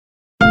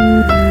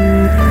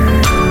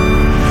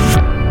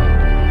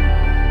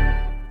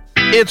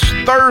It's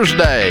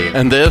Thursday,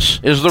 and this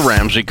is the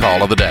Ramsey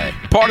Call of the Day,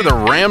 part of the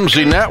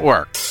Ramsey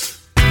Network.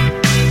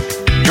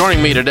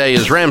 Joining me today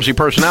is Ramsey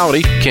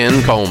personality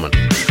Ken Coleman.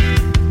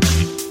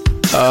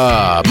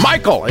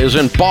 Michael is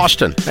in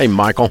Boston. Hey,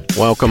 Michael,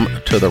 welcome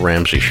to the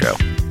Ramsey Show.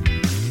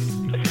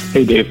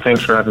 Hey, Dave.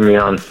 Thanks for having me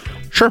on.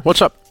 Sure.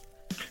 What's up?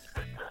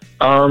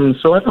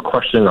 So I have a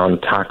question on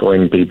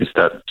tackling baby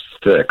step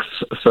 6.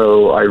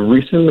 So I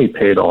recently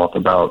paid off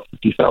about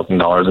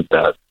 $50,000 of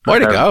debt. Way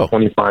to go.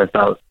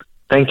 $25,000.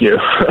 Thank you.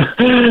 I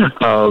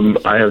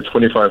have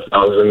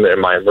 $25,000 in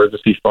my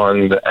emergency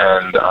fund,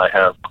 and I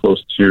have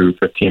close to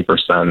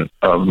 15%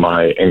 of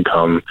my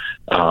income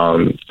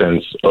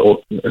since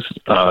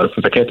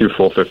I can't do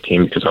full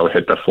 15 because I would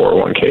hit the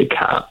 401k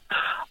cap.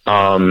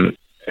 And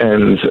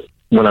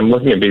when I'm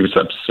looking at baby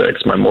step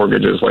 6, my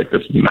mortgage is like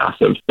this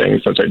massive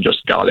thing since I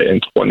just got it in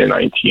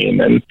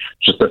 2019, and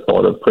just the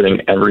thought of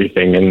putting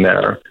everything in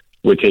there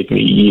would take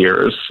me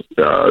years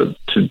to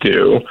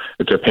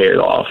pay it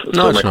off.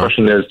 No, so my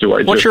question is,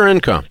 what's your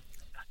income?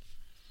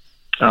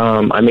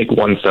 I make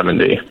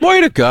 $170.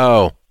 Way to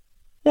go.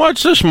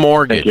 What's this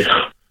mortgage? Thank you.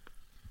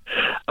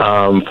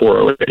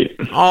 408.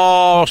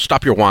 Oh,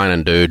 stop your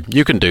whining, dude.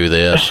 You can do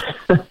this.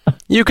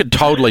 You could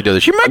totally do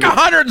this. You make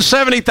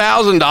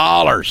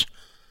 $170,000.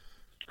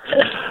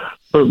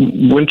 But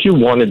wouldn't you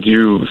want to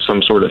do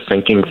some sort of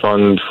sinking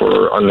fund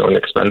for unknown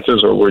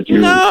expenses, or would you?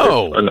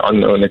 No, an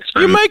unknown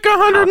expense. You make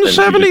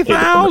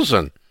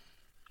 $170,000.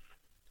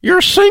 You're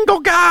a single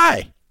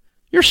guy.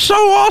 You're so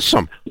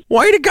awesome.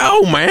 Way to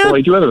go, man. Well,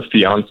 I do have a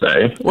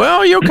fiance.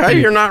 Well, you okay?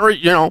 You're not.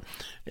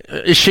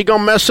 Is she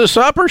gonna mess this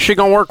up, or is she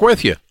gonna work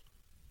with you?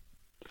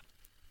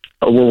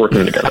 Oh, we're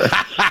working together.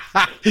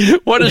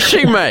 What does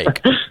she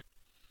make?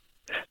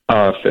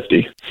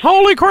 50.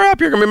 Holy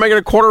crap, you're going to be making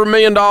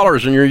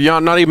 $250,000 and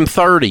you're not even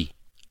 30.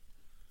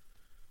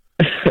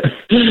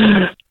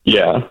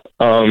 Yeah.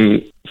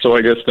 So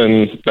I guess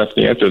then that's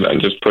the answer then.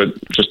 Just throw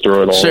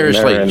it all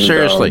Seriously, in there.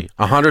 Seriously.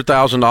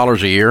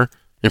 $100,000 a year,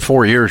 in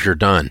 4 years you're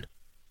done.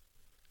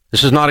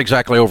 This is not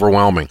exactly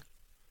overwhelming.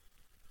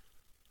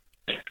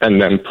 And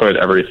then put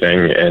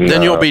everything in.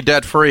 Then you'll be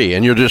debt free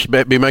and you'll just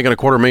be making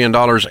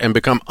 $250,000 and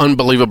become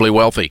unbelievably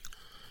wealthy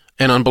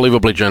and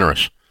unbelievably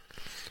generous.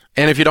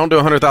 And if you don't do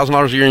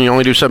 $100,000 a year and you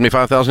only do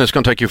 $75,000, it's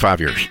going to take you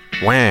 5 years.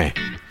 Wah.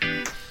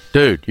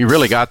 Dude, you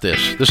really got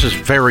this. This is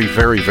very,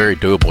 very, very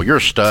doable. You're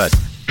a stud.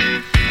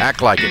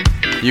 Act like it.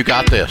 You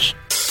got this.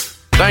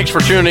 Thanks for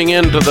tuning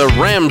in to the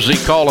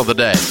Ramsey Call of the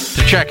Day.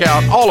 To check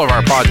out all of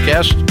our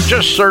podcasts,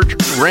 just search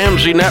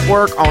Ramsey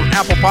Network on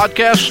Apple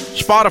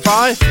Podcasts,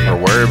 Spotify, or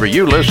wherever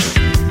you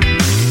listen.